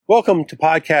Welcome to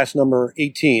podcast number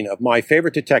 18 of My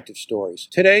Favorite Detective Stories.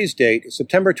 Today's date is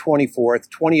September 24th,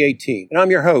 2018, and I'm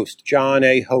your host, John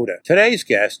A. Hoda. Today's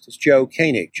guest is Joe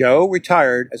Koenig. Joe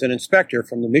retired as an inspector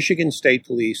from the Michigan State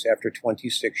Police after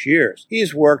 26 years. He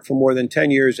has worked for more than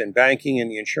 10 years in banking and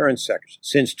the insurance sectors.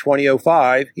 Since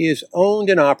 2005, he has owned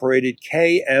and operated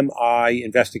KMI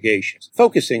Investigations,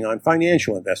 focusing on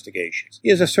financial investigations.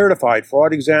 He is a certified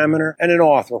fraud examiner and an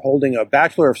author holding a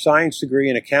Bachelor of Science degree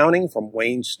in accounting from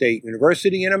Wayne State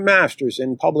University and a master's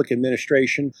in public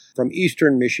administration from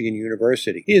Eastern Michigan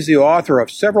University. He is the author of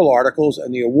several articles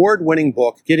and the award-winning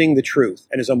book, Getting the Truth,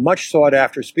 and is a much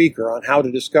sought-after speaker on how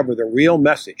to discover the real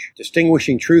message,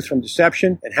 distinguishing truth from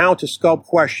deception, and how to sculpt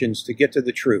questions to get to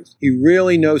the truth. He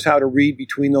really knows how to read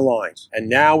between the lines. And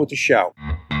now with the show.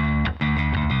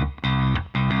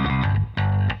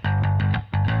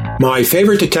 My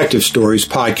Favorite Detective Stories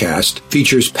podcast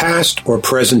features past or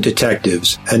present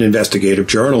detectives and investigative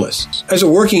journalists. As a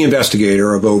working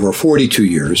investigator of over 42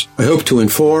 years, I hope to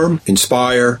inform,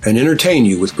 inspire, and entertain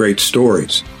you with great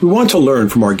stories. We want to learn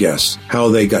from our guests how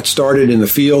they got started in the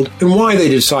field and why they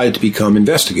decided to become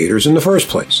investigators in the first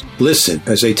place. Listen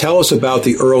as they tell us about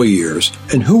the early years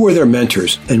and who were their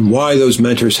mentors and why those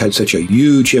mentors had such a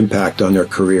huge impact on their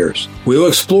careers. We'll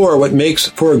explore what makes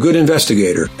for a good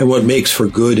investigator and what makes for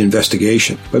good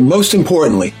investigation. But most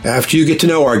importantly, after you get to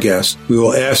know our guests, we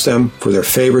will ask them for their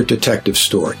favorite detective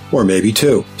story, or maybe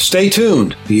two. Stay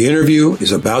tuned. The interview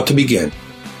is about to begin.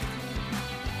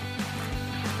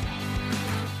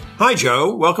 Hi,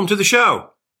 Joe. Welcome to the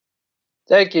show.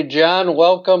 Thank you, John.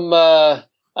 Welcome. I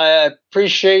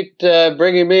appreciate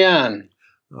bringing me on.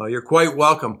 You're quite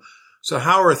welcome. So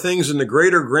how are things in the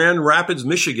greater Grand Rapids,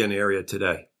 Michigan area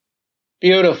today?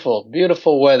 Beautiful,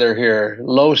 beautiful weather here.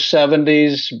 Low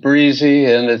 70s, breezy,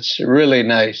 and it's really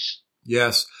nice.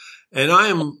 Yes. And I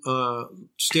am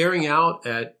staring out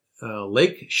at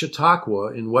Lake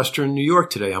Chautauqua in western New York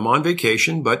today. I'm on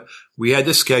vacation, but we had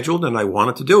this scheduled and I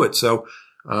wanted to do it. So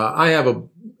I have a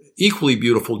equally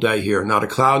beautiful day here. Not a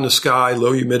cloud in the sky,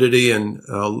 low humidity, and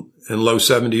low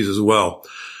 70s as well.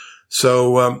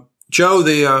 So, Joe,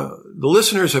 the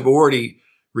listeners have already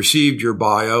received your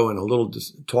bio and a little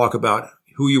talk about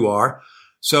who you are.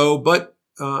 So, but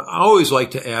I always like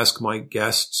to ask my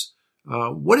guests,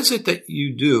 what is it that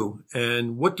you do,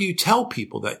 and what do you tell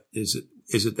people that is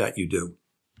it that you do?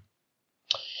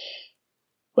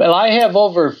 Well, I have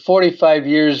over 45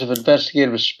 years of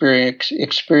investigative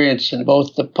experience in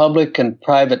both the public and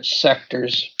private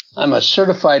sectors. I'm a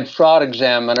certified fraud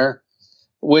examiner,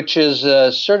 which is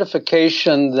a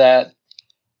certification that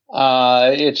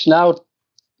it's now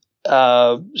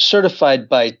certified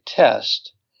by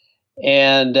test,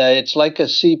 and it's like a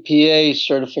CPA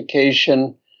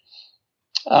certification.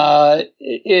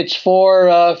 It's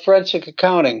for forensic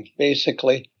accounting,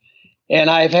 basically, and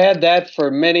I've had that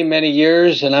for many, many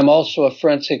years, and I'm also a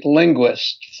forensic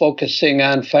linguist focusing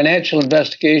on financial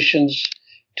investigations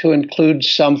to include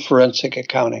some forensic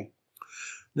accounting.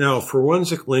 Now,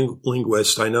 forensic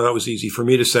linguist, I know that was easy for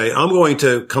me to say. I'm going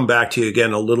to come back to you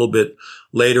again a little bit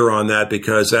later on that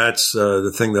because that's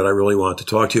the thing that I really want to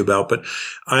talk to you about. But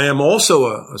I am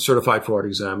also a certified fraud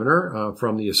examiner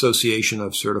from the Association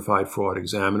of Certified Fraud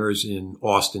Examiners in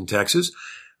Austin, Texas.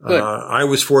 I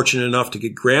was fortunate enough to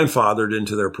get grandfathered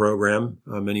into their program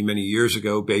many, many years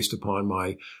ago based upon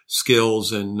my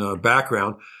skills and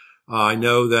background. I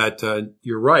know that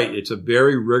you're right. It's a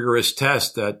very rigorous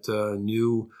test that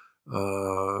new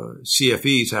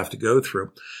CFEs have to go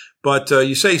through. But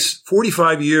you say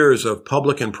 45 years of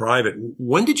public and private.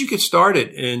 When did you get started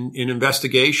in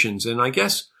investigations? And I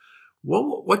guess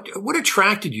what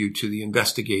attracted you to the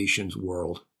investigations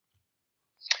world?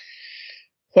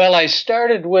 Well, I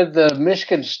started with the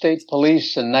Michigan State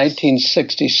Police in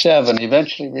 1967,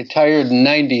 eventually retired in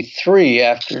 93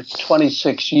 after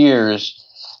 26 years.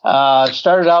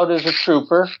 Started out as a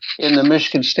trooper in the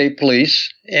Michigan State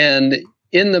Police, and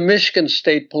in the Michigan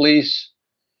State Police,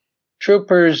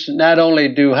 troopers not only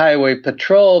do highway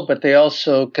patrol, but they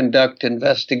also conduct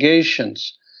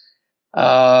investigations.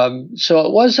 So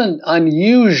it wasn't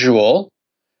unusual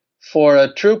for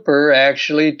a trooper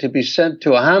actually to be sent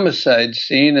to a homicide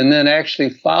scene and then actually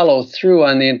follow through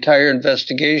on the entire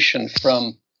investigation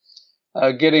from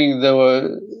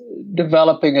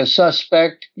developing a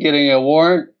suspect, getting a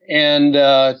warrant, and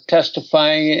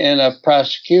testifying in a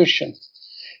prosecution.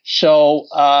 So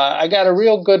I got a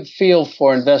real good feel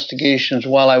for investigations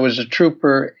while I was a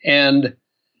trooper, and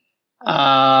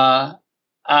I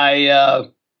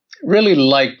really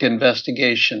liked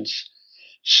investigations.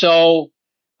 So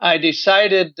I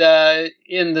decided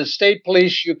in the state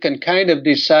police, you can kind of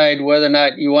decide whether or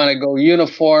not you want to go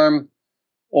uniform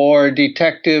or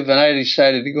detective, and I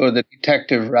decided to go the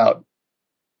detective route.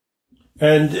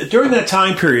 And during that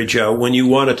time period, Joe, when you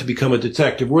wanted to become a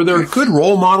detective, were there good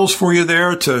role models for you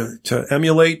there to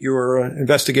emulate your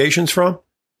investigations from?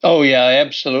 Oh, yeah,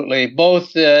 absolutely.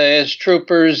 Both as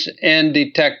troopers and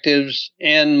detectives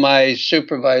and my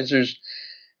supervisors.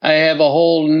 I have a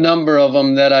whole number of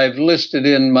them that I've listed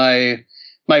in my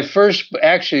first,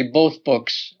 actually both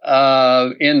books,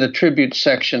 in the tribute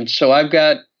section. So I've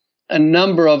got a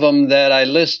number of them that I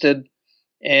listed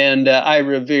and I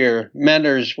revere.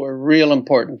 Mentors were real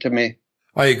important to me.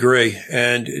 I agree.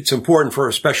 And it's important for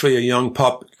especially a young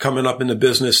pup coming up in the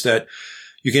business that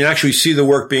you can actually see the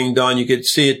work being done. You can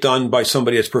see it done by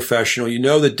somebody that's professional. You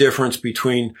know the difference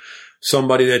between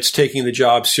somebody that's taking the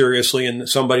job seriously and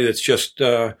somebody that's just,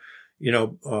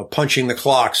 punching the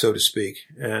clock, so to speak.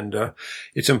 And,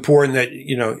 it's important that,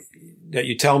 that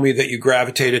you tell me that you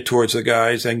gravitated towards the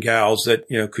guys and gals that,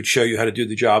 could show you how to do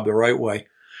the job the right way.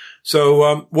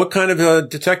 So, what kind of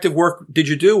detective work did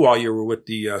you do while you were with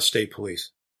the state police?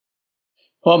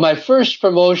 Well, my first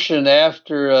promotion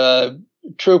after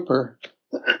trooper,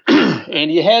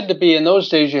 and you had to be, in those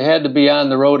days, you had to be on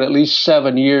the road at least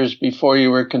 7 years before you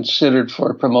were considered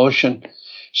for promotion.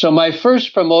 So my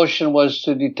first promotion was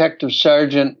to detective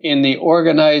sergeant in the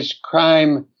organized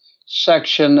crime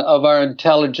section of our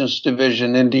intelligence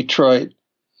division in Detroit.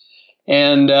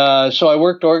 And so I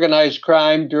worked organized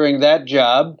crime during that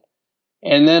job.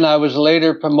 And then I was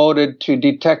later promoted to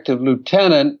detective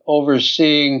lieutenant,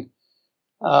 overseeing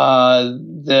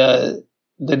the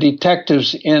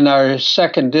detectives in our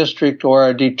second district or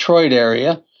our Detroit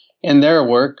area in their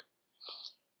work.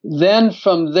 Then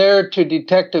from there to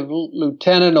detective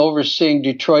lieutenant, overseeing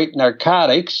Detroit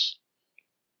narcotics.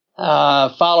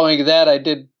 Following that, I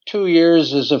did 2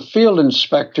 years as a field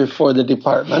inspector for the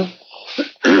department,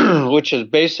 which is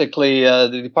basically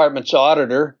the department's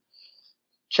auditor,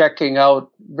 checking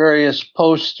out various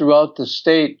posts throughout the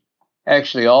state,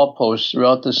 actually all posts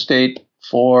throughout the state,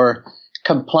 for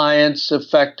compliance,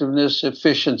 effectiveness,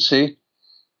 efficiency.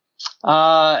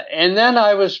 And then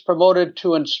I was promoted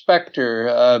to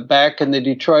inspector back in the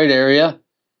Detroit area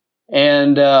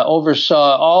and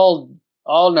oversaw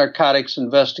all narcotics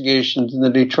investigations in the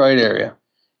Detroit area.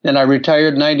 Then I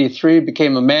retired in 93,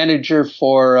 became a manager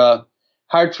for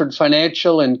Hartford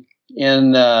Financial and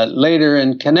later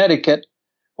in Connecticut,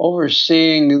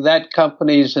 overseeing that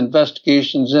company's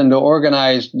investigations into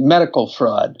organized medical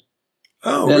fraud.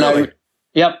 Oh, really?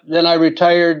 Then I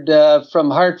retired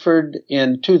from Hartford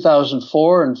in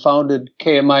 2004 and founded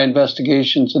KMI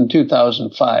Investigations in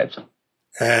 2005.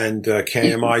 And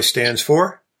KMI stands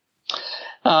for?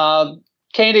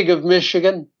 Koenig of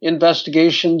Michigan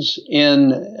Investigations in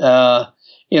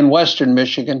Western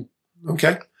Michigan.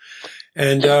 Okay.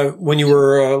 And when you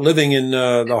were living in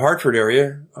the Hartford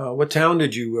area, what town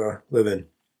did you live in?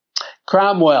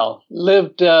 Cromwell.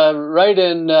 Lived right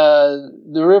in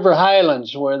the River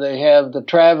Highlands, where they have the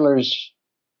Travelers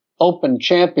Open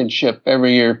Championship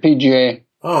every year, PGA.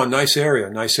 Oh, nice area.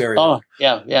 Oh,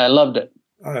 yeah, I loved it.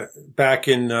 Back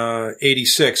in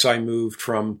 86, I moved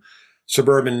from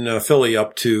suburban Philly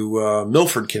up to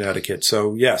Milford, Connecticut.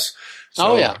 So, yes.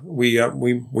 So oh, yeah.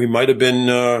 We might have been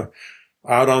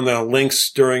out on the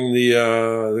links during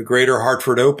the Greater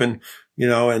Hartford Open,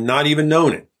 and not even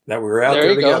known it, that we were out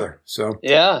there together. So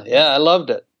yeah, I loved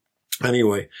it.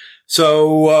 Anyway,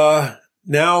 so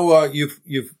now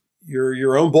you're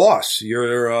your own boss.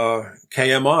 You're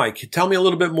KMI. Tell me a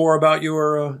little bit more about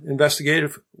your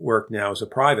investigative work now as a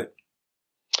private.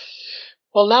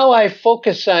 Well, now I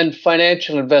focus on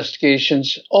financial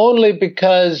investigations only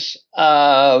because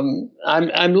I'm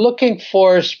looking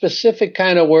for a specific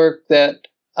kind of work that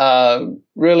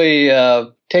really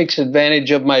takes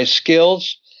advantage of my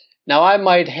skills. Now, I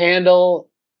might handle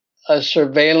a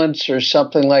surveillance or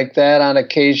something like that on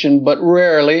occasion, but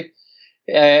rarely.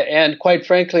 And quite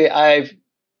frankly,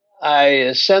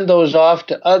 I send those off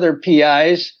to other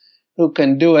PIs who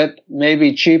can do it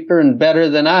maybe cheaper and better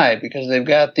than I, because they've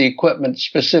got the equipment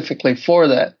specifically for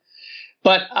that.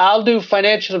 But I'll do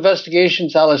financial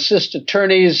investigations. I'll assist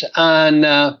attorneys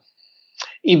on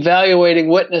evaluating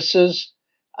witnesses,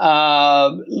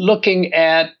 looking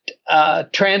at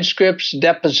transcripts,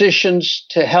 depositions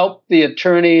to help the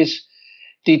attorneys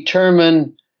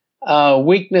determine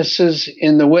weaknesses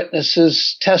in the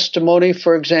witness's testimony,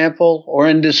 for example, or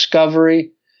in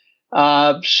discovery.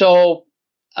 So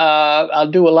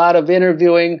I'll do a lot of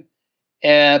interviewing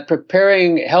and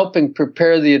helping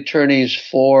prepare the attorneys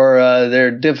for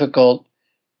their difficult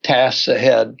tasks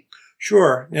ahead.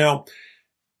 Sure. Now,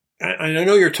 I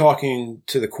know you're talking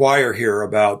to the choir here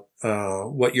about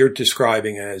what you're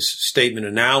describing as statement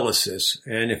analysis.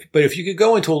 But if you could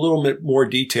go into a little bit more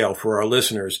detail for our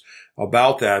listeners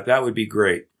about that, that would be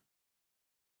great.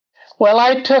 Well,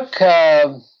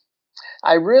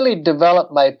 I really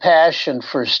developed my passion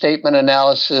for statement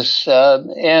analysis,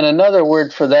 and another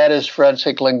word for that is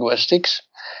forensic linguistics.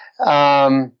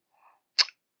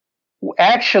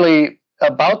 Actually,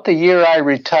 about the year I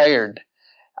retired,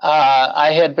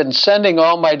 I had been sending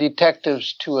all my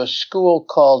detectives to a school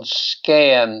called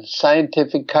SCAN,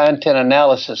 Scientific Content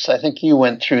Analysis. I think you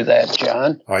went through that,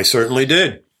 John. I certainly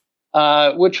did.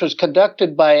 Which was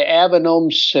conducted by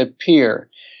Avinoam Sapir.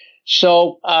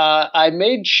 So I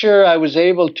made sure I was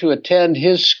able to attend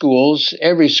his schools,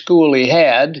 every school he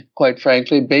had, quite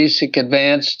frankly, basic,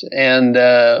 advanced, and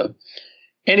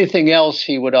anything else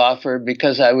he would offer,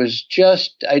 because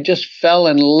I just fell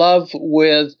in love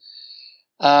with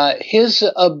his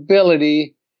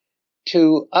ability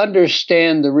to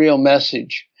understand the real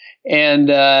message. And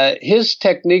his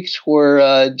techniques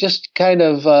were just kind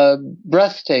of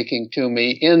breathtaking to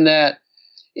me, in that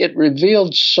it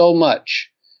revealed so much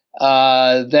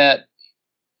that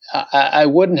I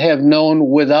wouldn't have known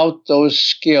without those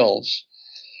skills.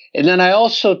 And then I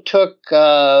also took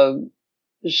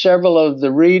several of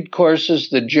the Reed courses,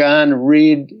 the John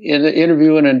Reed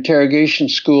interview and interrogation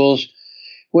schools,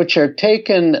 which are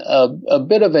taking a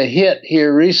bit of a hit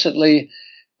here recently,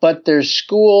 but their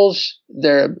schools,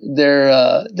 their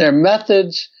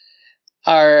methods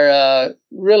are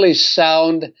really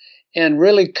sound and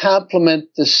really complement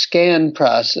the SCAN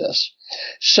process.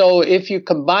 So if you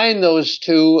combine those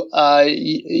two,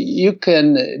 you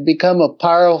can become a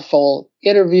powerful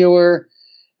interviewer,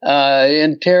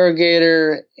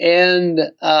 interrogator, and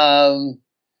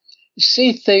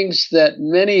see things that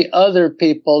many other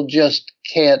people just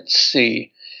can't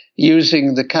see,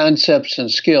 using the concepts and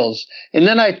skills. And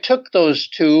then I took those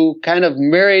two, kind of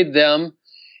married them,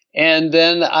 and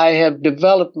then I have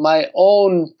developed my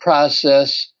own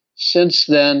process since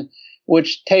then,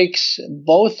 which takes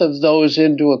both of those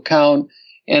into account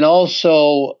and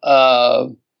also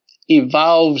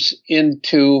evolves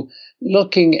into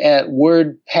looking at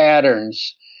word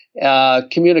patterns,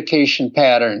 communication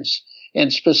patterns.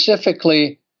 And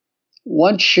specifically,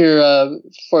 once you're,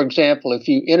 for example, if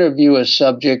you interview a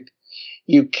subject,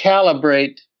 you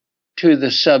calibrate to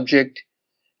the subject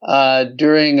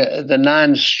during the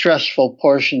non-stressful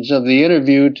portions of the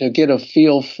interview to get a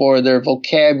feel for their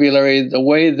vocabulary, the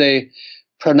way they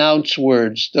pronounce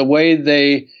words, the way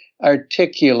they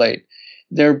articulate,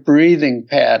 their breathing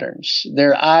patterns,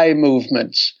 their eye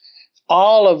movements.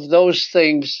 All of those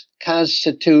things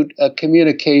constitute a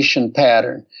communication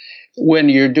pattern when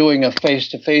you're doing a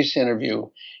face-to-face interview.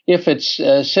 If it's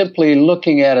simply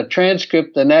looking at a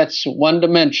transcript, then that's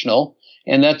one-dimensional,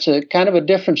 and that's a kind of a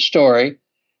different story.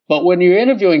 But when you're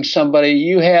interviewing somebody,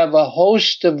 you have a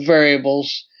host of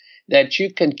variables that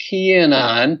you can key in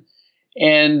on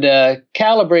and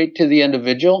calibrate to the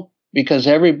individual, because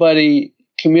everybody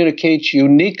communicates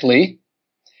uniquely,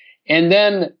 and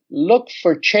then look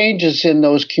for changes in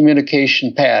those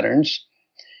communication patterns,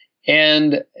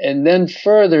 and then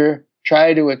further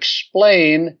try to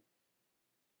explain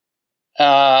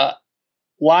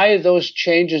why those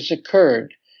changes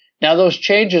occurred. Now, those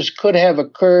changes could have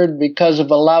occurred because of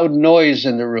a loud noise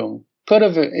in the room.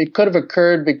 It could have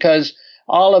occurred because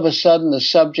all of a sudden the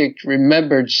subject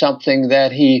remembered something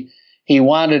that he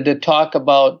wanted to talk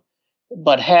about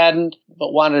but hadn't,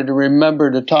 but wanted to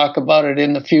remember to talk about it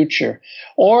in the future.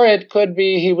 Or it could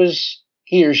be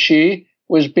he or she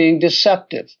was being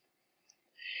deceptive.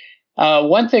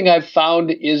 One thing I've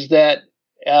found is that,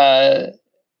 and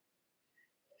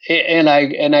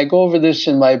I go over this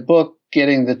in my book,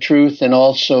 Getting the Truth, and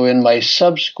also in my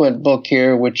subsequent book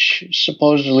here, which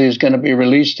supposedly is going to be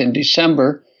released in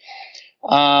December.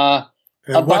 And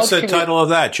what's the title of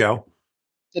that, Joe?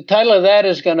 The title of that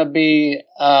is going to be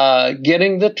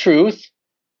Getting the Truth.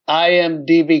 I am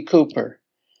D.B. Cooper.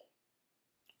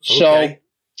 Okay. So,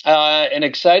 an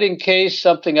exciting case,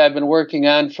 something I've been working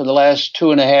on for the last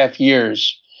 2.5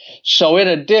 years. So in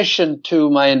addition to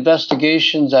my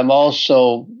investigations, I'm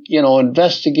also,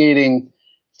 investigating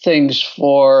things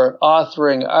for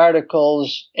authoring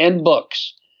articles and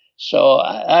books. So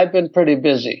I've been pretty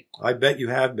busy. I bet you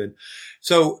have been.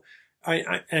 So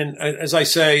and as I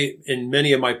say in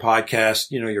many of my podcasts,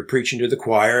 you're preaching to the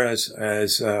choir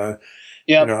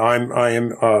Yep. I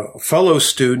am a fellow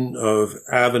student of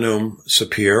Avinoam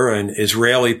Sapir, an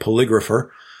Israeli polygrapher,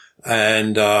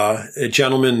 and a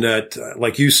gentleman that,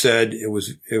 like you said, it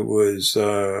was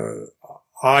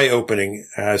eye-opening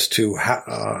as to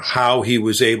how he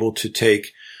was able to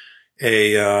take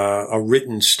a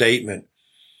written statement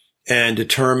and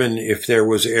determine if there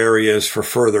was areas for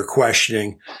further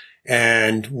questioning,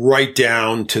 and right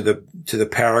down to the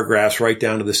paragraphs, right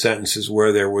down to the sentences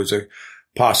where there was a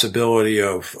possibility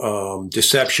of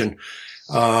deception.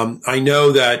 I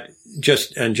know that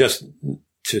just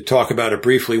to talk about it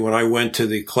briefly, when I went to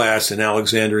the class in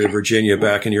Alexandria, Virginia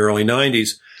back in the early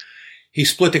 90s, he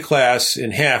split the class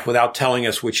in half without telling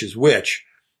us which is which.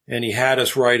 And he had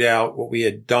us write out what we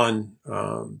had done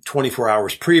 24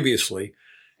 hours previously.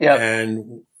 Yeah.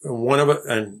 And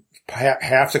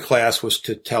half the class was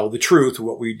to tell the truth,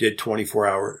 what we did 24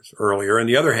 hours earlier, and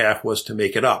the other half was to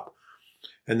make it up.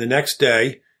 And the next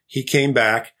day, he came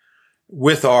back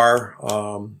with our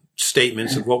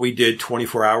statements of what we did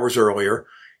 24 hours earlier,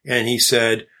 and he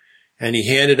said, and he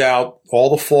handed out all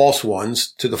the false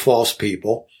ones to the false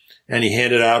people, and he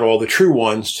handed out all the true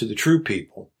ones to the true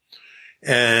people.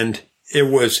 And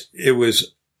it was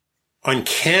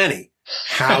uncanny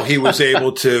how he was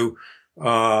able to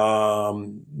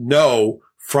know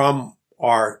from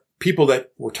our people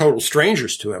that were total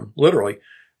strangers to him, literally,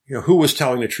 who was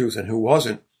telling the truth and who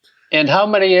wasn't. And how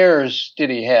many errors did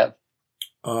he have?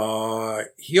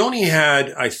 He only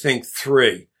had, I think,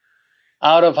 3.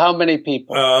 Out of how many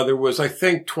people? There was, I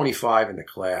think, 25 in the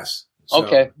class. So,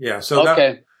 okay. Yeah. So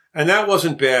okay. That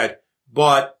wasn't bad.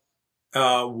 But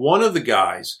one of the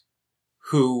guys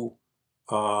who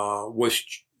was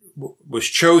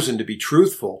chosen to be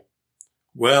truthful,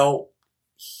 well,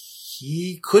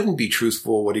 he couldn't be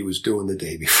truthful what he was doing the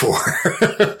day before.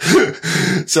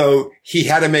 So he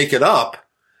had to make it up.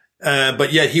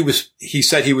 But yet he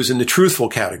said he was in the truthful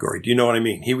category. Do you know what I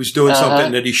mean? He was doing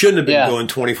something that he shouldn't have been doing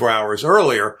 24 hours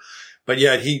earlier, but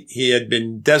yet he had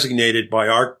been designated by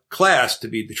our class to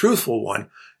be the truthful one,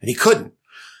 and he couldn't.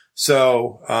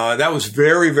 So, that was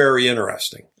very, very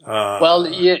interesting. Well,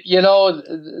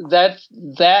 that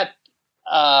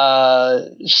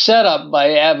setup by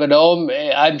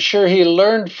Avedome, I'm sure he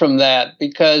learned from that,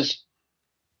 because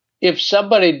if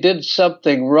somebody did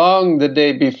something wrong the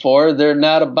day before, they're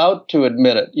not about to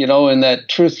admit it, in that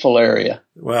truthful area.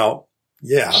 Well,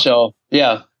 yeah. So,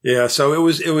 yeah. Yeah. So it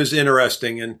was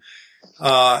interesting. And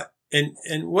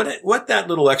what that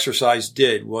little exercise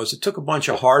did was it took a bunch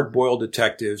of hard-boiled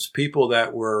detectives, people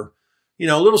that were,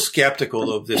 a little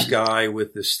skeptical of this guy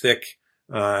with this thick,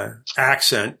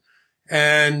 accent,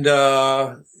 and,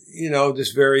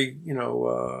 this very,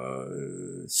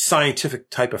 scientific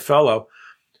type of fellow,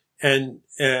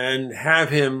 and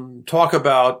have him talk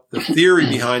about the theory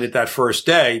behind it that first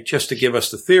day, just to give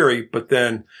us the theory, but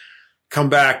then come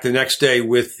back the next day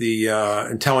with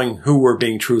and telling who were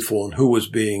being truthful and who was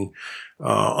being,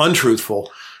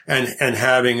 untruthful, and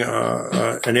having,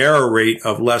 an error rate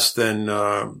of less than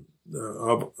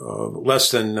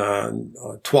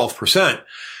 12%.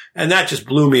 And that just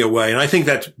blew me away. And I think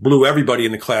that blew everybody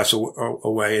in the class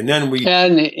away. And then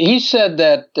and he said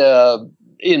that,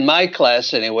 in my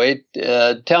class anyway,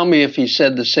 tell me if he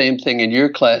said the same thing in your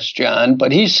class, John,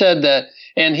 but he said that,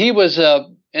 and he was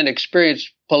an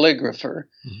experienced polygrapher.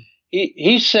 Mm-hmm.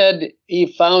 He said he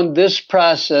found this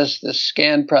process, the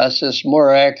scan process,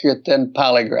 more accurate than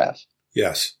polygraph.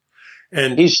 Yes.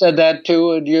 And he said that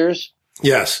too in yours?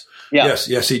 Yes. Yeah.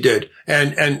 Yes, he did.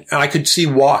 And I could see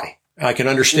why. I can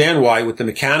understand why with the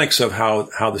mechanics of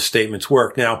how the statements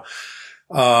work. Now,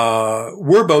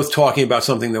 we're both talking about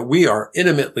something that we are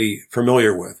intimately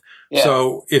familiar with. Yeah.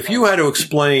 So if you had to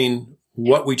explain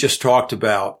what we just talked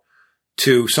about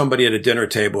to somebody at a dinner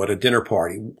table, at a dinner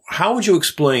party, how would you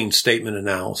explain statement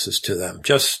analysis to them?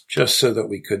 Just so that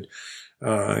we could,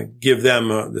 give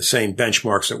them the same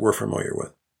benchmarks that we're familiar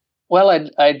with. Well,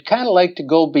 I'd kind of like to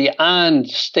go beyond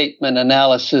statement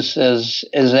analysis as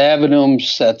Avedome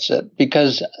sets it,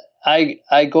 because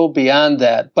I go beyond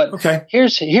that. But okay.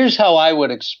 Here's how I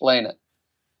would explain it.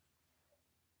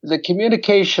 The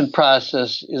communication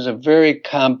process is a very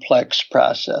complex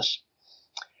process.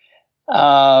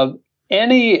 The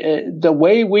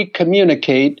way we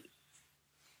communicate,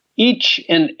 each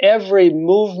and every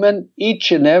movement,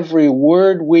 each and every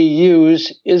word we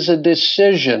use is a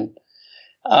decision,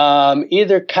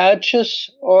 either conscious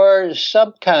or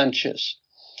subconscious.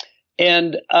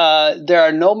 And there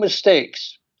are no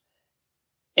mistakes.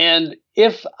 And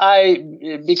because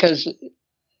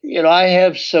I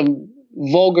have some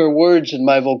vulgar words in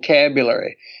my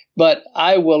vocabulary, but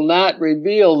I will not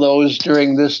reveal those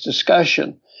during this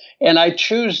discussion, and I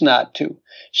choose not to.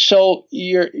 So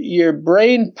your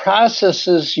brain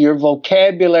processes your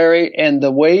vocabulary and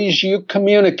the ways you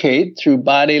communicate through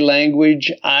body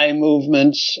language, eye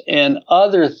movements, and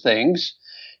other things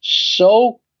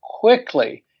so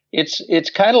quickly.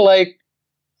 It's kind of like,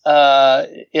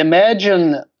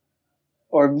 imagine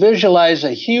or visualize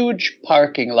a huge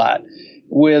parking lot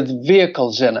with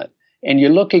vehicles in it, and you're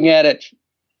looking at it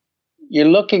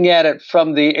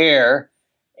from the air,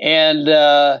 and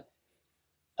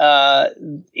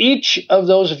each of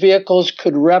those vehicles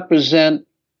could represent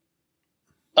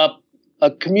a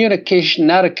communication,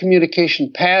 not a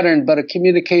communication pattern, but a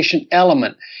communication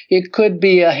element. It could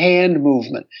be a hand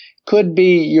movement, could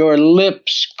be your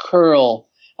lips curl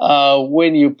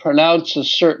when you pronounce a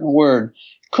certain word,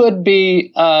 could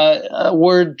be a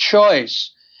word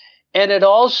choice. And it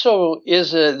also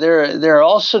is there are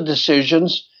also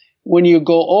decisions when you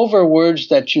go over words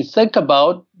that you think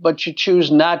about, but you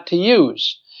choose not to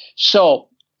use. So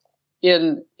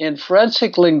in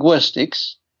forensic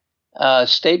linguistics,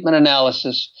 statement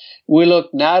analysis, we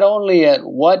look not only at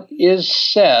what is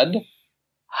said,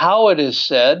 how it is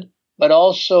said, but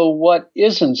also what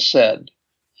isn't said.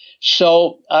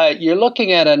 So you're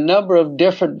looking at a number of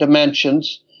different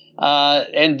dimensions,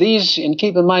 and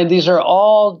keep in mind, these are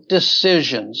all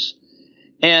decisions,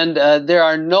 and there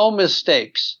are no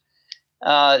mistakes.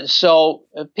 So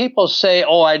people say,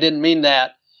 "Oh, I didn't mean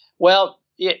that." Well,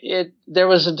 there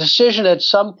was a decision at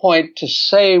some point to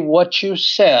say what you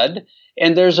said,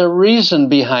 and there's a reason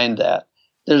behind that.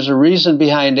 There's a reason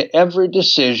behind every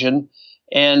decision,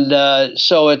 and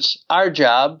so it's our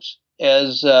jobs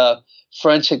as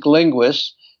forensic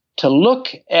linguists to look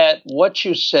at what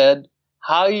you said,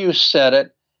 how you said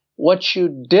it, what you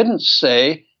didn't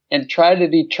say, and try to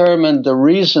determine the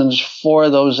reasons for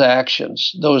those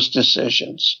actions, those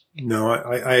decisions. No,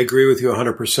 I agree with you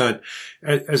 100%.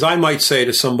 As I might say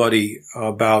to somebody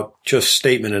about just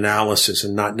statement analysis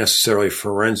and not necessarily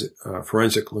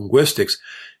forensic linguistics,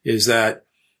 is that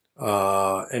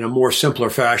in a more simpler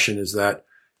fashion, is that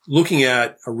looking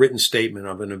at a written statement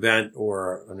of an event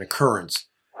or an occurrence,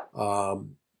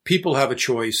 people have a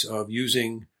choice of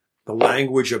using the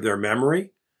language of their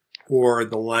memory or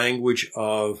the language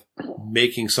of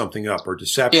making something up or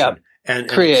deception. Yep. And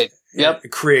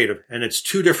creative. And it's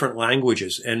two different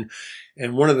languages. And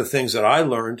one of the things that I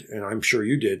learned, and I'm sure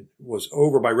you did, was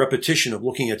over by repetition of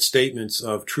looking at statements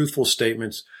of truthful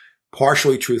statements,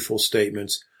 partially truthful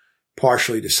statements,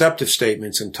 partially deceptive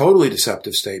statements, and totally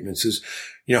deceptive statements, is,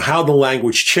 how the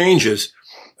language changes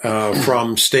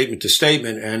from statement to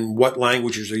statement and what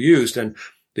languages are used. And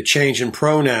the change in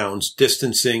pronouns,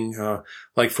 distancing,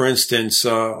 like for instance,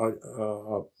 an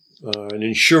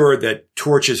insured that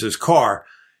torches his car,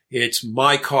 it's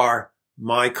my car,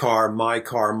 my car, my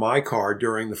car, my car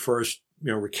during the first,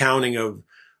 recounting of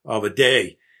a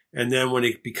day. And then when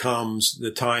it becomes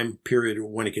the time period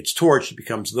when it gets torched, it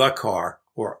becomes the car,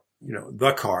 or,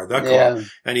 the car.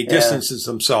 And he distances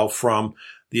himself from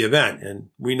the event. And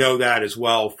we know that as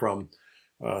well from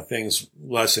things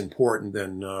less important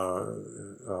than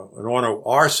an auto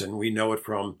arson. We know it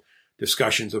from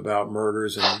discussions about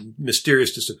murders and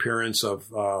mysterious disappearance of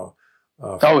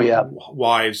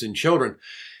wives and children.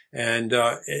 And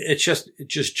it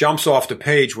just jumps off the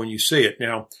page when you see it.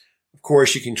 Now, of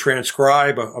course, you can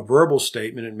transcribe a verbal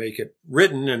statement and make it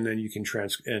written, and then you can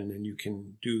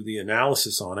do the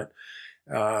analysis on it.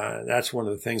 That's one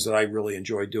of the things that I really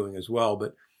enjoy doing as well.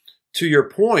 But to your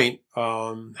point,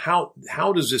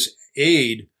 how does this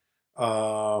aid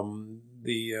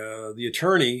the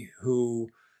attorney who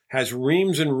has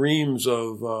reams and reams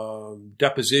of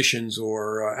depositions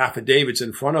or affidavits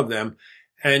in front of them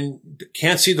and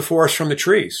can't see the forest from the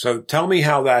trees? So tell me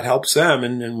how that helps them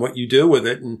and what you do with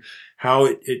it, and how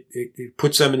it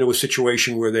puts them into a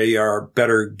situation where they are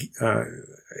better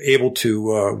able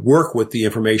to work with the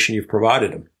information you've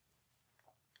provided them.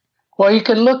 Well, you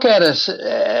can look at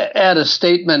a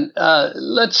statement.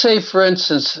 Let's say, for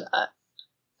instance,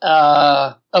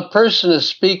 a person is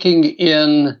speaking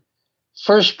in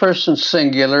first person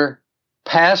singular,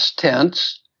 past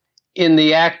tense, in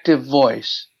the active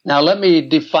voice. Now, let me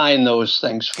define those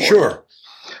things for you. Sure.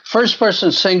 First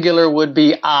person singular would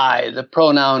be I, the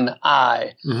pronoun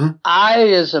I. Mm-hmm. I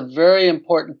is a very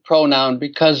important pronoun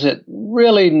because it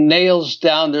really nails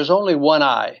down, there's only one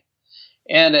I,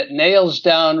 and it nails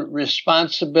down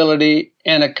responsibility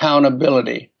and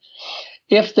accountability.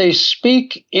 If they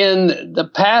speak in the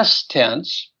past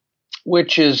tense,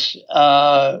 which is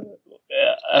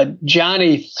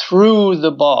Johnny threw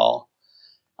the ball,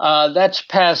 that's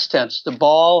past tense. The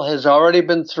ball has already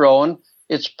been thrown.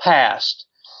 It's past.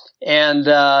 And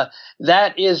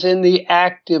that is in the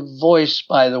active voice,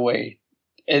 by the way.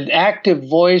 An active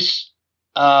voice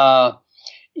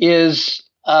is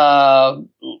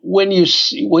when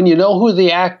you know who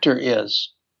the actor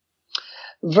is,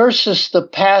 versus the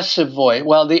passive voice.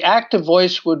 Well, the active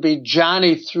voice would be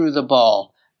Johnny threw the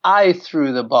ball. I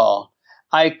threw the ball.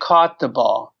 I caught the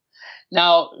ball.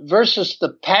 Now, versus the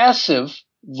passive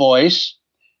voice,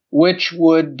 which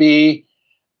would be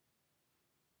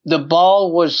the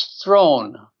ball was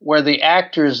thrown where the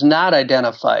actor is not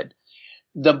identified.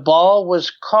 The ball was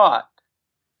caught.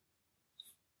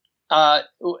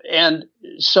 And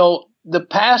so the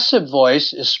passive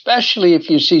voice, especially if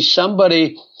you see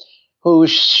somebody who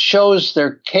shows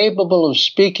they're capable of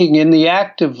speaking in the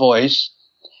active voice,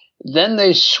 then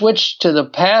they switch to the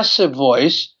passive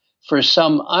voice for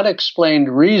some unexplained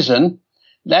reason.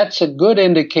 That's a good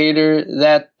indicator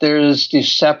that there is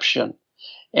deception.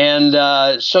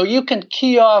 And so you can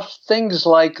key off things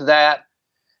like that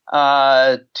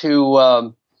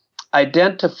to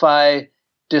identify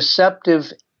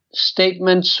deceptive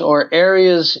statements or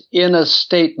areas in a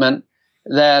statement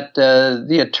that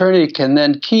the attorney can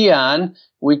then key on.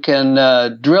 We can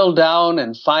drill down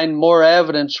and find more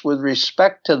evidence with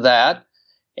respect to that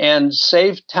and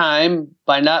save time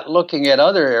by not looking at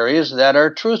other areas that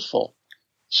are truthful.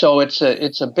 So it's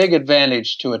a big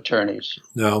advantage to attorneys.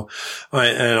 No,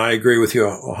 I agree with you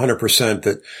 100%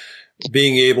 that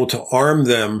being able to arm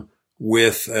them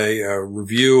with a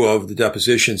review of the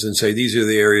depositions and say, these are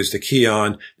the areas to key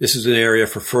on. This is an area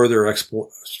for further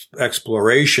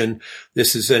exploration.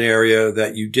 This is an area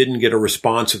that you didn't get a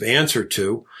responsive answer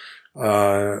to.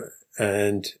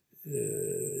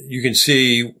 You can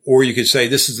see, or you could say,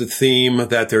 this is the theme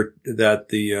that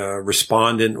the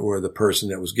respondent or the person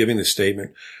that was giving the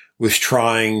statement was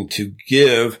trying to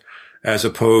give, as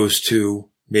opposed to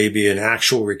maybe an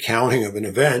actual recounting of an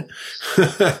event.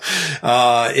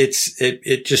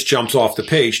 It just jumps off the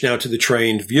page. Now, to the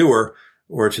trained viewer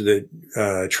or to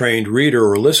the trained reader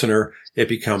or listener, it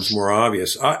becomes more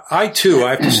obvious. I too, I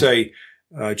have to say,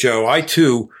 Joe,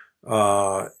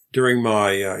 during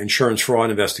my insurance fraud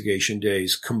investigation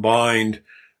days, combined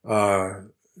the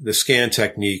scan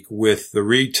technique with the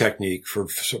read technique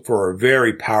for a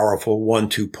very powerful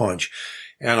 1-2 punch.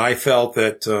 And I felt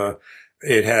that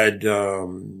it had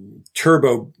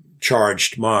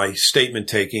turbocharged my statement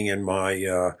taking and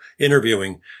my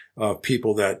interviewing of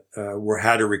people that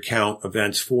had to recount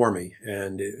events for me.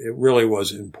 And it really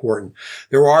was important.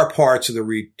 There are parts of the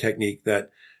read technique that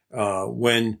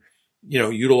when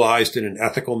utilized in an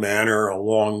ethical manner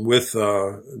along with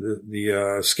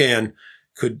the scan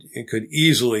could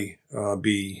easily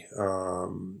be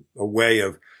a way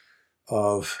of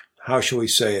how shall we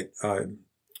say it,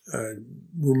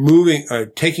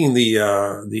 taking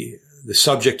the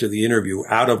subject of the interview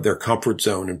out of their comfort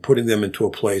zone and putting them into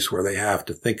a place where they have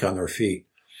to think on their feet.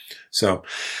 So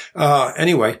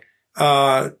anyway,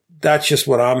 that's just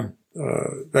what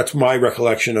that's my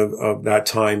recollection of that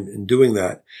time in doing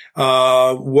that.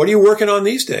 What are you working on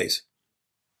these days?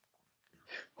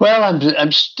 Well,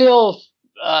 I'm still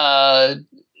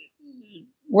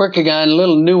working on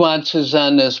little nuances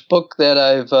on this book that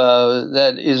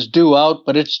that is due out,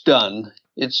 but it's done.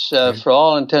 It's for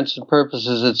all intents and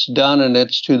purposes, it's done, and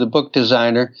it's to the book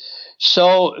designer.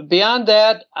 So beyond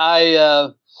that,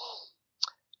 I'm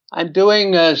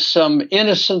doing some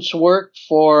innocence work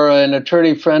for an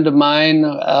attorney friend of mine.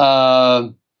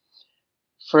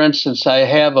 For instance, I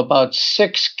have about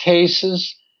 6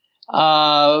 cases,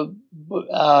 and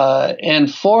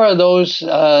 4 of those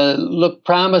look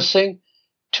promising.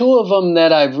 2 of them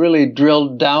that I've really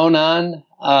drilled down on,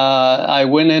 I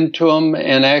went into them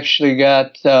and actually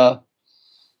got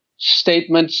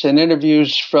statements and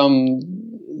interviews from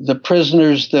the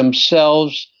prisoners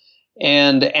themselves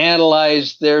and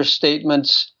analyzed their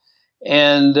statements.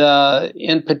 And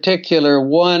in particular,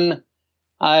 one,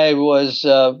 I was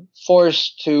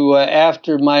forced to,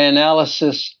 after my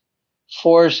analysis,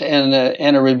 and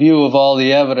a review of all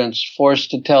the evidence,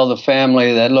 forced to tell the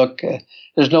family that, look,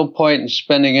 there's no point in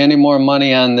spending any more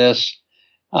money on this.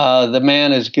 The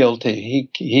man is guilty.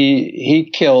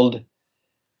 He killed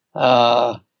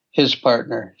his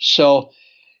partner. So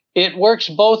it works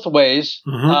both ways.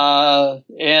 Mm-hmm.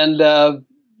 And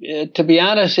to be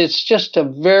honest, it's just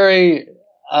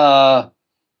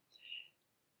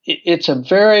it's a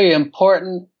very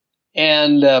important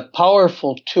and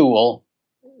powerful tool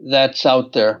that's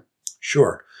out there.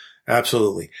 Sure.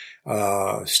 Absolutely.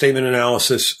 Statement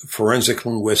analysis, forensic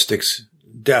linguistics,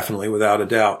 definitely, without a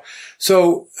doubt.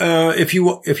 So, if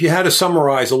you had to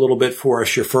summarize a little bit for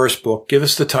us your first book, give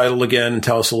us the title again and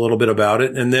tell us a little bit about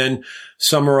it, and then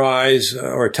summarize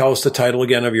or tell us the title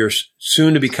again of your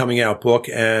soon to be coming out book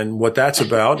and what that's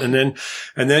about. And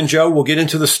then Joe, we'll get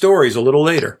into the stories a little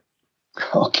later.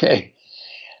 Okay.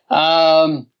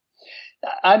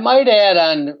 I might add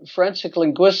on forensic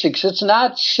linguistics, it's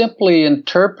not simply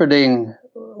interpreting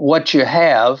what you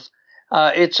have.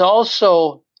 It's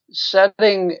also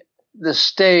setting the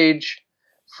stage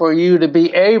for you to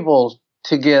be able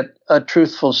to get a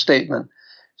truthful statement.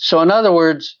 So in other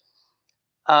words,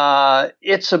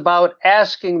 it's about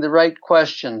asking the right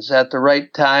questions at the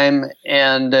right time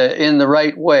and in the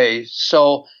right way.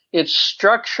 So it's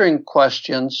structuring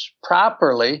questions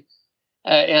properly,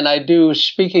 and I do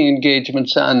speaking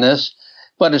engagements on this,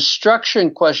 but it's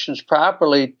structuring questions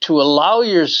properly to allow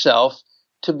yourself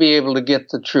to be able to get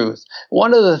the truth.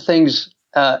 One of the things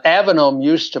Avenome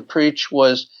used to preach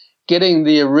was getting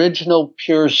the original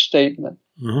pure statement.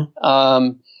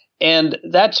 Mm-hmm. And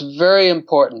that's very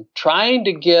important. Trying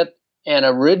to get an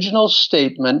original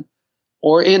statement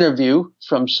or interview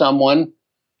from someone,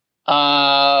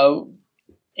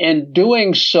 and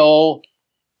doing so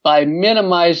by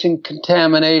minimizing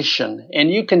contamination.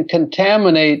 And you can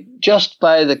contaminate just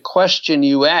by the question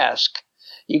you ask.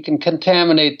 You can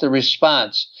contaminate the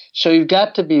response. So you've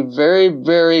got to be very,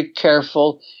 very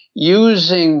careful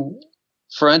using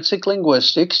forensic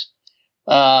linguistics,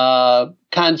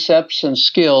 concepts and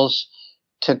skills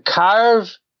to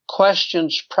carve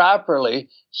questions properly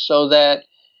so that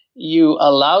you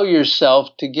allow yourself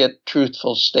to get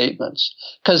truthful statements.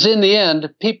 Because in the end,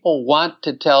 people want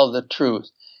to tell the truth.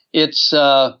 It's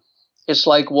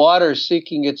like water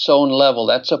seeking its own level.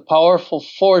 That's a powerful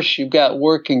force you've got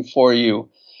working for you.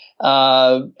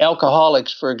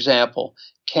 Alcoholics, for example,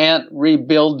 can't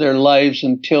rebuild their lives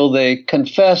until they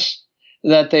confess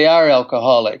that they are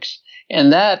alcoholics.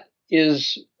 And that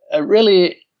is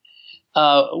really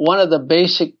one of the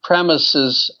basic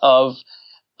premises of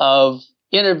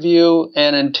interview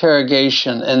and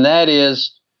interrogation, and that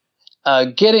is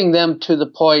getting them to the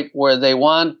point where they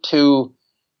want to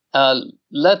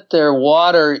let their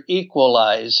water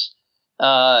equalize,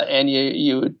 and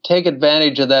you take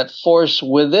advantage of that force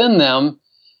within them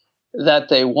that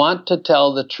they want to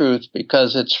tell the truth,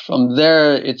 because it's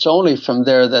only from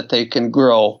there that they can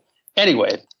grow.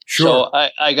 Anyway. Sure. So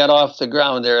I got off the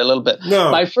ground there a little bit. No.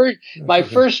 My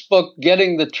first book,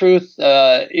 Getting the Truth,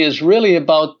 is really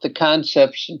about the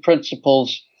concepts and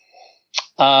principles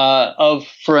of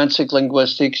forensic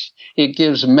linguistics. It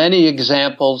gives many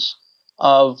examples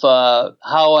of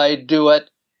how I do it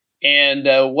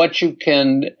and what you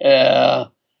can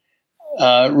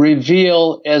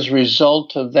reveal as a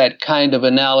result of that kind of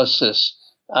analysis.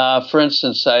 For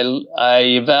instance, I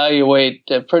evaluate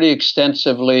pretty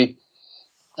extensively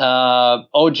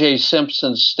O.J.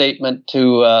 Simpson's statement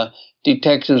to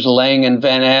detectives Lang and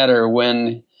Van Adder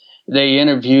when they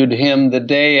interviewed him the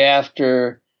day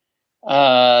after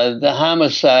the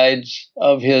homicides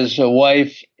of his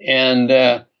wife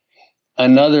and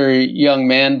another young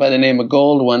man by the name of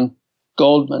Goldman,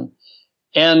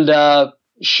 and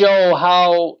show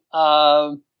how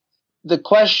the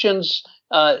questions.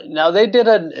 Now they did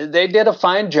a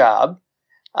fine job.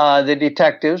 The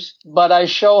detectives, but I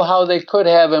show how they could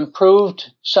have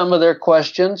improved some of their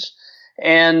questions,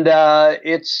 and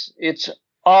it's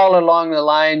all along the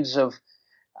lines of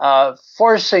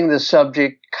forcing the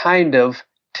subject kind of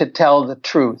to tell the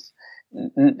truth.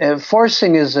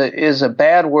 Forcing is a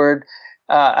bad word.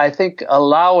 I think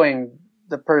allowing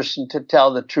the person to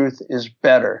tell the truth is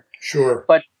better. Sure.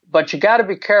 But you got to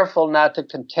be careful not to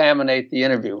contaminate the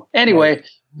interview. Anyway. Right.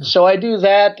 So I do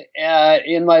that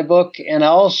in my book, and I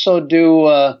also do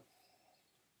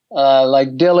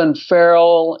like Dylan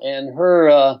Farrell and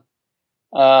her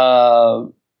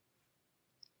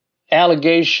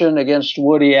allegation against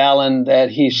Woody Allen that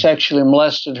he sexually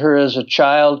molested her as a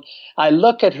child. I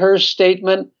look at her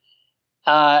statement,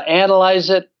 analyze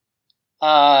it,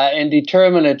 and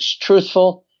determine it's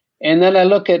truthful. And then I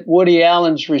look at Woody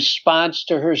Allen's response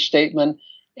to her statement,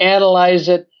 analyze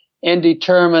it, and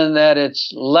determine that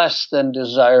it's less than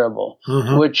desirable,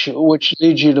 mm-hmm. which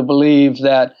leads you to believe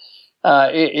that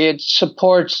it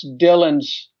supports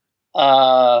Dylan's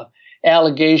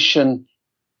allegation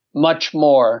much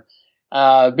more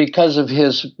because of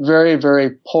his very,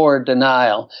 very poor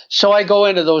denial. So I go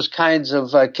into those kinds of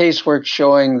casework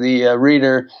showing the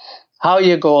reader how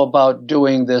you go about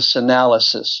doing this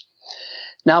analysis.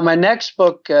 Now, my next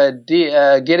book,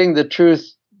 Getting the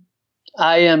Truth,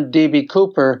 I am D.B.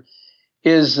 Cooper,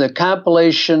 is the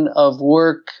compilation of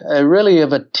work, really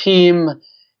of a team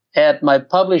at my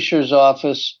publisher's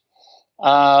office.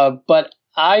 But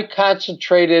I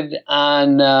concentrated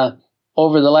on,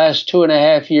 over the last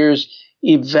 2.5 years,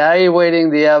 evaluating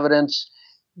the evidence,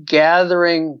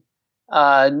 gathering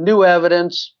new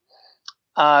evidence,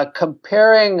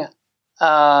 comparing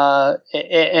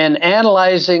and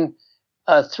analyzing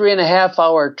a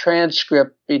 3.5-hour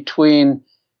transcript between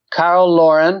Carl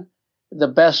Lauren, the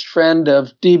best friend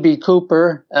of D.B.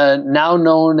 Cooper, now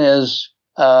known as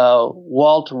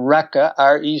Walt Reca,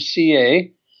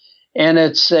 R-E-C-A, and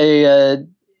it's a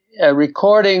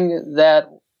recording that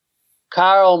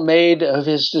Carl made of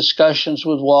his discussions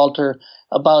with Walter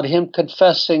about him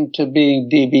confessing to being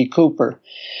D.B. Cooper.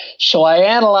 So I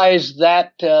analyzed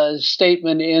that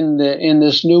statement in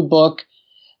this new book,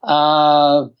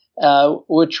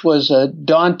 which was a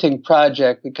daunting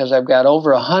project because I've got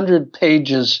over 100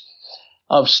 pages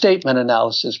of statement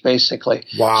analysis, basically.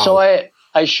 Wow. So I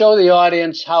show the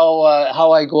audience how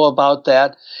I go about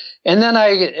that, and then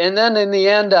in the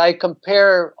end I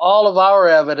compare all of our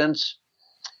evidence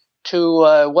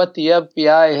to what the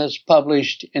FBI has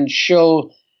published and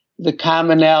show the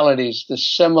commonalities, the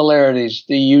similarities,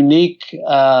 the unique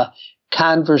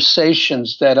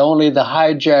conversations that only the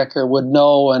hijacker would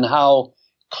know, and how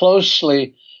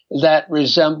closely that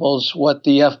resembles what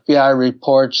the FBI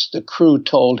reports the crew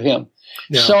told him.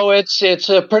 Yeah. So it's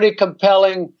a pretty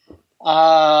compelling,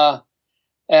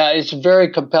 it's a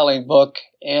very compelling book.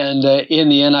 And in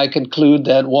the end, I conclude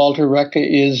that Walter Reca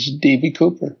is D.B.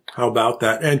 Cooper. How about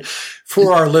that? And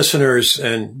for our listeners,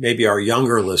 and maybe our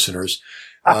younger listeners,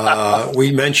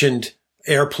 we mentioned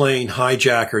airplane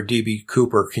hijacker D.B.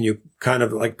 Cooper. Can you kind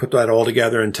of like put that all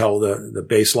together and tell the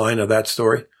baseline of that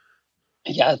story?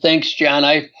 Yeah, thanks, John.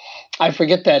 I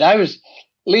forget that. I was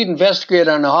lead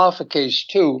investigator on the Hoffa case,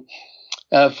 too,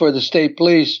 for the state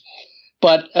police.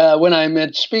 But when I'm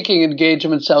at speaking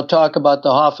engagements, I'll talk about the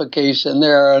Hoffa case, and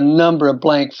there are a number of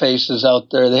blank faces out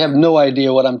there. They have no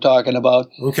idea what I'm talking about.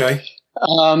 Okay.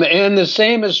 And the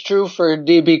same is true for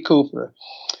D.B. Cooper.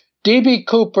 D.B.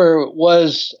 Cooper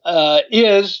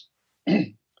is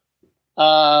the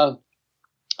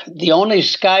only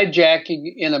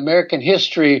skyjacking in American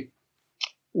history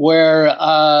where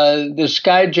the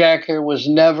skyjacker was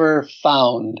never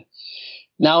found.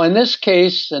 Now, in this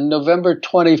case, on November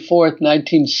 24th,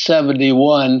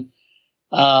 1971,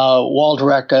 Walt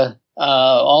Reca,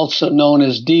 also known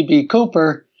as D.B.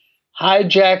 Cooper,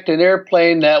 hijacked an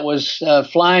airplane that was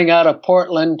flying out of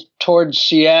Portland towards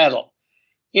Seattle.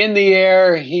 In the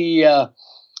air, he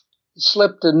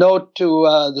slipped a note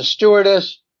to the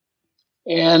stewardess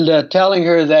and telling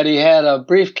her that he had a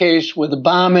briefcase with a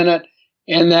bomb in it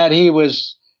and that he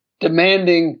was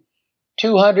demanding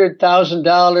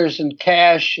 $200,000 in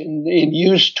cash in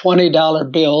used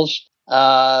 $20 bills.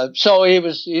 So he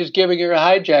was giving her a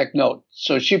hijack note.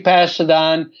 So she passed it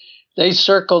on. They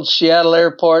circled Seattle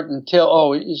Airport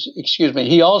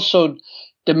he also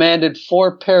demanded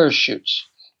 4 parachutes.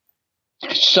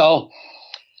 So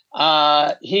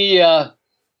the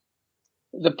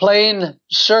plane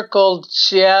circled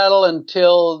Seattle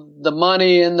until the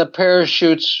money and the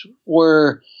parachutes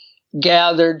were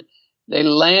gathered. They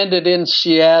landed in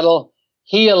Seattle.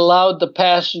 He allowed the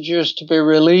passengers to be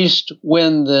released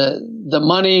when the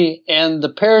money and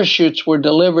the parachutes were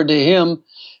delivered to him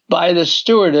by the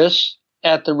stewardess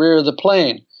at the rear of the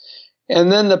plane.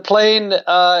 And then the plane,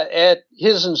 at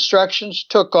his instructions,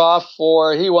 took off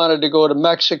he wanted to go to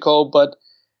Mexico, but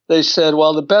they said,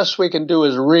 well, the best we can do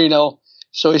is Reno.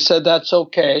 So he said, that's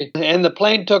okay. And the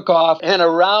plane took off, and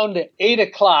around 8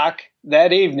 o'clock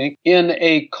that evening, in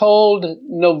a cold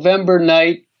November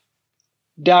night,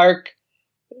 dark,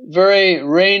 very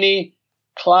rainy,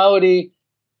 cloudy,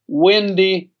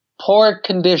 windy, poor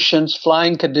conditions,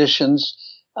 flying conditions,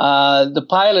 the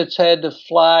pilots had to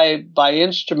fly by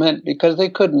instrument because they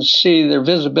couldn't see. Their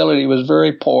visibility was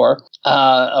very poor.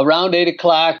 Around 8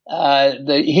 o'clock,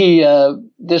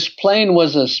 this plane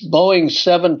was a Boeing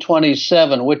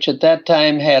 727, which at that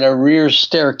time had a rear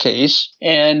staircase.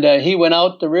 And he went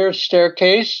out the rear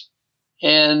staircase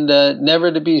and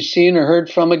never to be seen or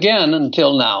heard from again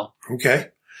until now. Okay.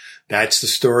 That's the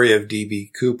story of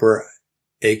D.B. Cooper,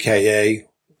 a.k.a.,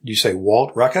 you say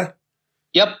Walt Reca?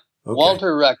 Yep. Okay.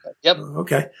 Walter Reca. Yep.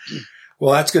 Okay.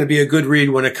 Well, that's going to be a good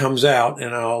read when it comes out,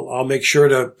 and I'll make sure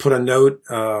to put a note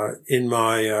in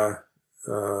my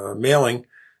mailing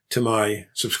to my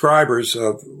subscribers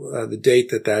of the date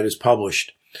that is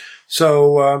published.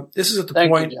 So this is at the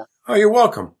point. Oh, you're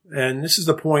welcome. And this is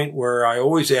the point where I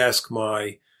always ask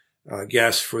my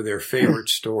guests for their favorite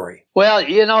story. Well,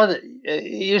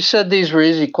 you said these were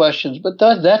easy questions, but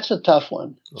that's a tough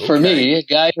one for me, a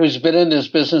guy who's been in this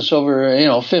business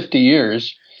over 50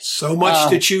 years. So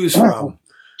much to choose from.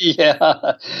 Yeah,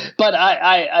 but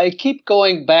I keep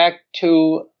going back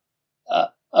to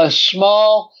a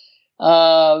small,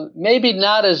 maybe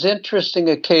not as interesting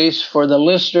a case for the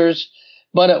listeners,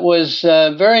 but it was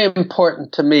very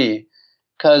important to me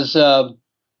because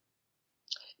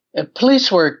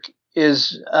police work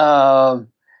is,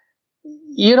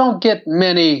 you don't get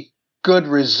many good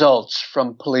results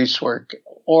from police work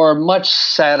or much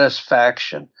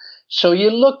satisfaction. So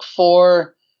you look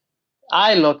for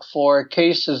I look for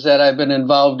cases that I've been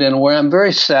involved in where I'm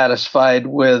very satisfied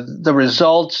with the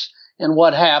results and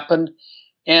what happened.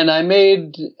 And I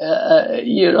made,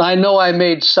 I know I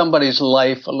made somebody's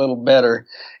life a little better.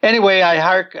 Anyway,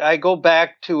 I go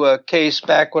back to a case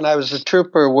back when I was a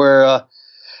trooper where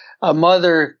a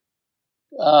mother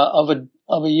of a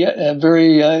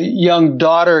very young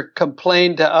daughter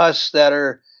complained to us that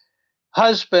her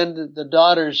husband, the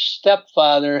daughter's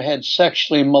stepfather, had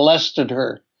sexually molested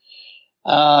her.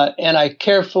 And I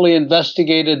carefully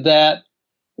investigated that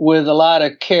with a lot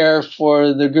of care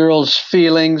for the girl's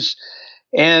feelings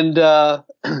and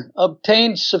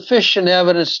obtained sufficient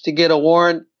evidence to get a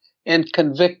warrant and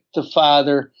convict the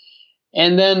father.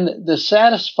 And then the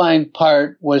satisfying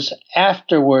part was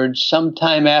afterwards,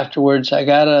 sometime afterwards, I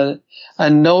got a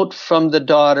note from the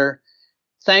daughter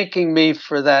thanking me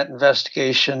for that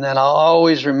investigation. And I'll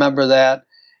always remember that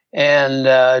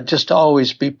and just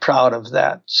always be proud of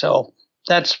that. So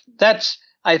that's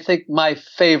I think, my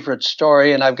favorite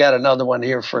story. And I've got another one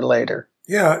here for later.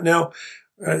 Yeah. Now,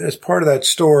 as part of that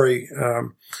story,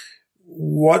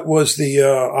 what was the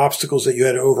obstacles that you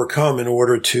had to overcome in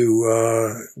order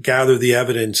to gather the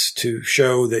evidence to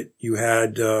show that you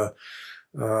had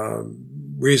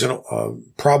reasonable,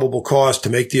 probable cause to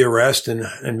make the arrest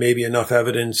and maybe enough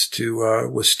evidence to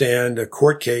withstand a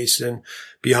court case and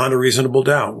beyond a reasonable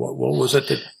doubt? What was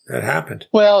it that happened?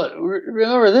 Well,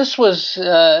 remember, this was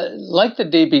like the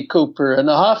D.B. Cooper and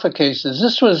the Hoffa cases.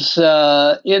 This was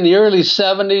in the early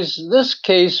 70s. This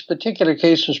particular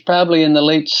case, was probably in the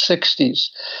late 60s.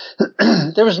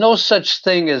 There was no such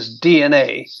thing as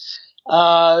DNA.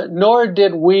 Nor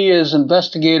did we as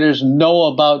investigators know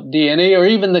about DNA or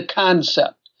even the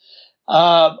concept.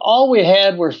 All we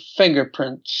had were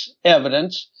fingerprints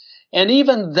evidence, and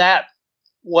even that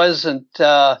wasn't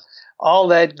all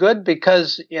that good,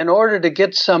 because in order to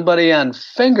get somebody on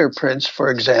fingerprints,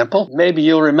 for example, maybe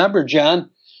you'll remember,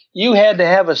 John, you had to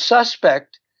have a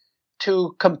suspect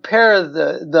to compare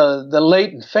the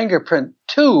latent fingerprint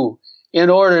to in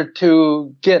order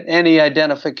to get any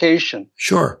identification.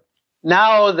 Sure.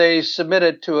 Now they submit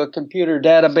it to a computer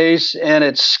database and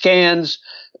it scans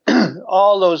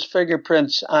all those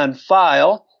fingerprints on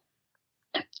file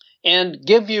and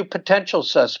give you potential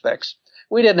suspects.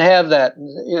 We didn't have that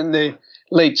in the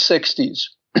late 60s.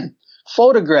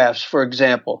 Photographs, for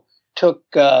example, took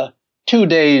 2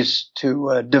 days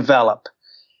to develop.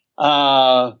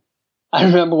 I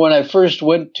remember when I first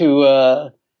went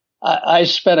to I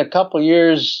spent a couple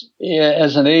years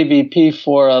as an AVP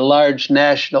for a large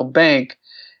national bank,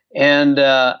 and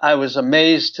I was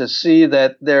amazed to see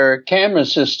that their camera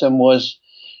system was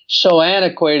so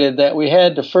antiquated that we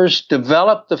had to first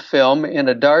develop the film in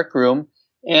a dark room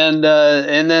and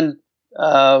then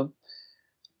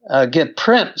get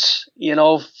prints,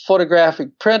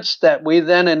 photographic prints that we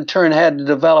then in turn had to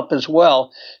develop as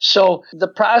well. So the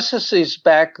processes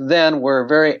back then were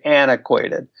very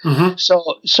antiquated. Mm-hmm.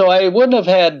 So I wouldn't have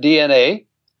had DNA.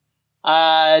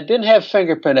 I didn't have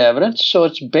fingerprint evidence. So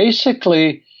it's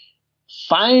basically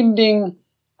finding,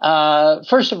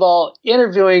 first of all,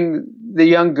 interviewing the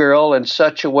young girl in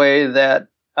such a way that,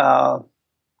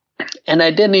 and I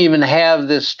didn't even have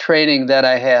this training that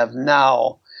I have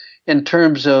now in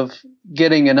terms of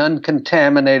getting an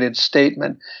uncontaminated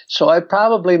statement. So I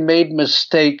probably made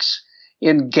mistakes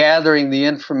in gathering the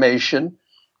information,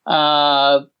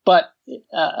 but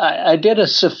I did a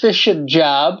sufficient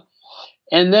job.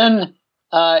 And then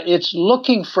it's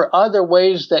looking for other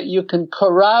ways that you can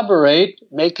corroborate,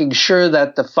 making sure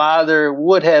that the father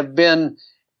would have been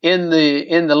in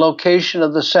the location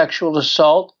of the sexual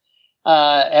assault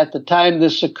at the time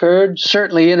this occurred.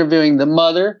 Certainly interviewing the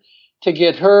mother to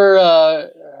get her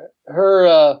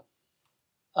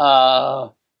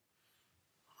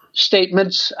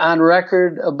statements on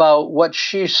record about what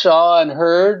she saw and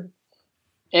heard,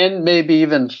 and maybe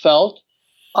even felt.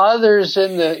 Others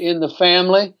in the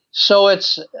family. So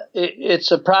it's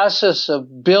a process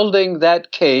of building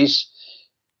that case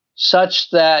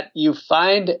such that you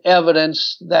find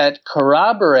evidence that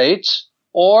corroborates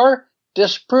or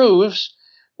disproves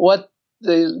what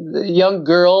the young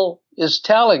girl is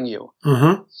telling you.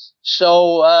 Mm-hmm.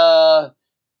 So,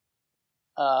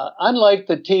 unlike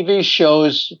the TV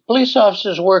shows, police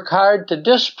officers work hard to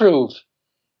disprove,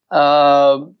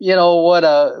 what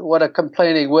a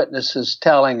complaining witness is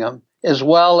telling them, as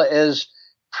well as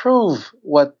prove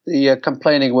what the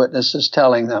complaining witness is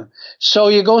telling them. So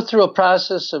you go through a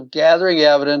process of gathering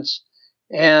evidence,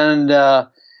 and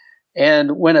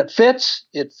when it fits,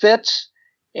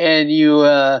 and you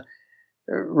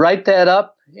write that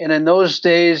up. And in those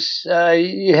days,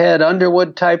 you had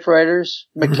Underwood typewriters,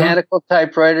 mechanical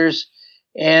typewriters,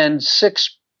 and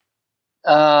six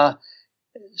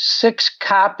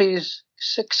copy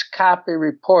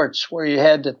reports where you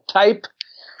had to type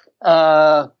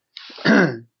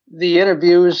the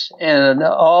interviews and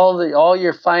all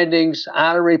your findings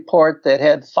on a report that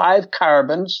had 5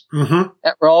 carbons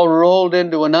that were all rolled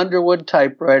into an Underwood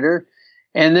typewriter.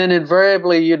 And then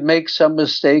invariably you'd make some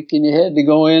mistake and you had to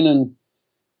go in and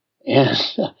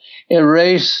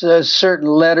erase certain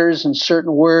letters and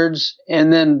certain words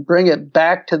and then bring it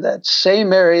back to that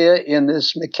same area in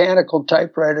this mechanical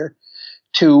typewriter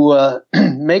to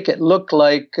make it look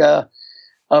like a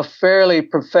fairly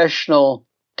professional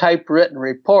typewritten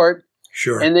report.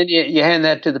 Sure. And then you hand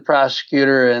that to the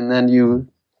prosecutor, and then you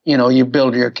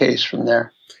build your case from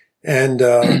there. And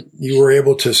you were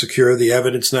able to secure the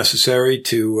evidence necessary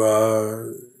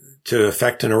to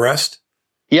effect an arrest?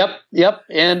 Yep,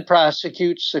 and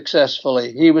prosecute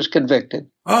successly. He was convicted.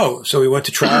 Oh, so he went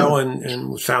to trial and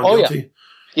was found guilty?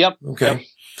 Yeah. Yep. Okay. Yep.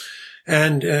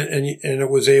 And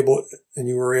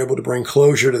you were able to bring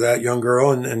closure to that young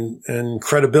girl and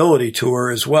credibility to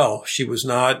her as well. She was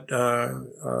not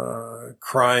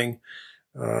crying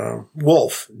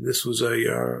wolf. This was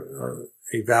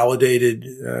a validated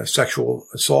sexual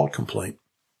assault complaint.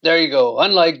 There you go.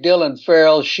 Unlike Dylan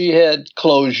Farrell, she had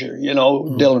closure.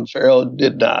 Dylan Farrell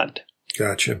did not.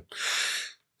 Gotcha.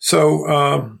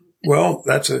 So, well,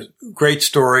 that's a great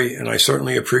story, and I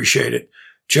certainly appreciate it.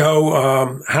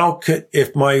 Joe,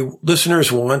 if my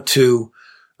listeners want to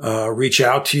reach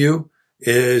out to you,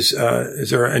 is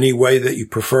there any way that you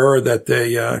prefer that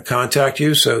they contact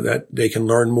you so that they can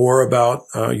learn more about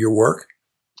your work?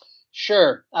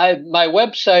 Sure. My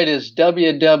website is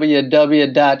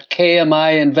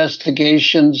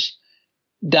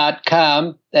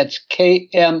www.kmiinvestigations.com. That's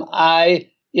KMI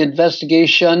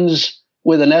Investigations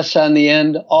with an S on the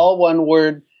end, all one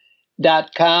word,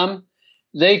 .com.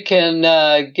 They can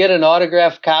get an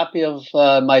autographed copy of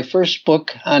my first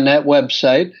book on that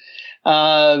website.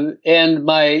 And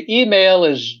my email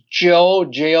is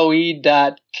joe.koenig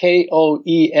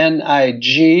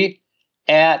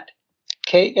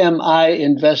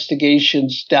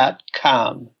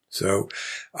 @kmiinvestigations.com. So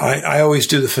I always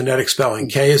do the phonetic spelling.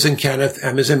 K as in Kenneth,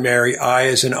 M as in Mary, I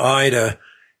as in Ida,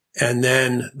 and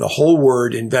then the whole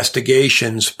word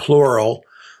investigations,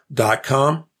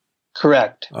 plural.com.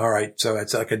 Correct. All right. So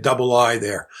it's like a double I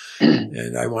there.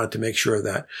 And I wanted to make sure of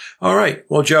that. All right.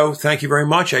 Well, Joe, thank you very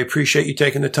much. I appreciate you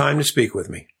taking the time to speak with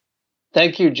me.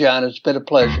 Thank you, John. It's been a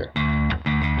pleasure.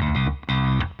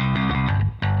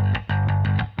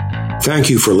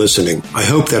 Thank you for listening. I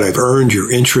hope that I've earned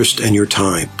your interest and your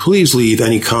time. Please leave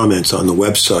any comments on the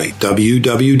website,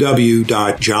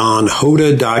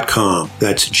 www.johnhoda.com.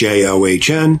 That's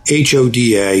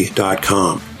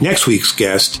JOHNHODA.com. Next week's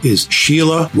guest is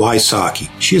Sheila Wysocki.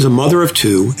 She is a mother of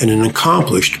 2 and an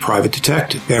accomplished private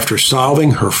detective. After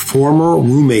solving her former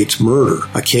roommate's murder,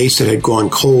 a case that had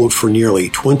gone cold for nearly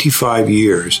 25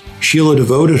 years, Sheila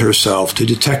devoted herself to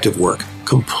detective work,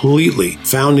 completely,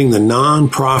 founding the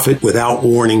non-profit Without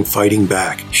Warning Fighting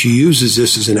Back. She uses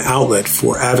this as an outlet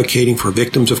for advocating for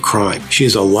victims of crime. She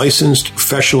is a licensed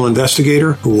professional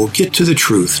investigator who will get to the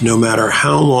truth no matter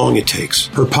how long it takes.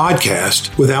 Her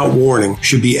podcast, Without Warning,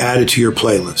 should be added to your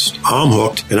playlist. I'm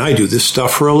hooked, and I do this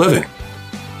stuff for a living.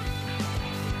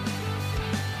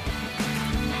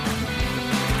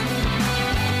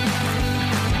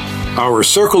 Our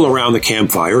circle around the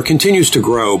campfire continues to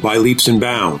grow by leaps and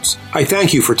bounds. I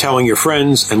thank you for telling your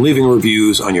friends and leaving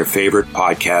reviews on your favorite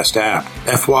podcast app.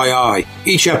 FYI,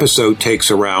 each episode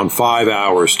takes around 5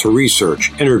 hours to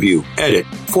research, interview, edit,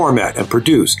 format, and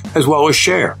produce, as well as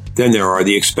share. Then there are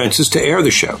the expenses to air the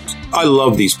shows. I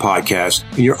love these podcasts,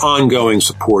 and your ongoing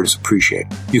support is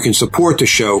appreciated. You can support the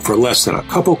show for less than a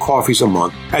couple coffees a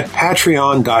month at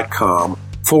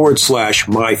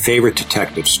patreon.com/My Favorite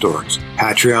Detective Stories.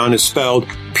 Patreon is spelled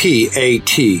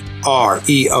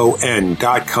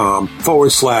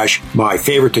patreon.com/My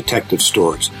Favorite Detective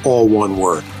Stories, all one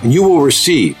word. And you will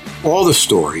receive all the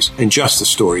stories and just the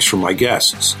stories from my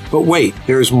guests. But wait,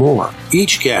 there's more.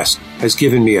 Each guest has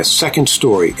given me a second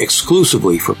story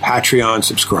exclusively for Patreon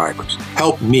subscribers.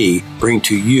 Help me bring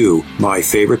to you my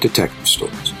favorite detective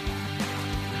stories.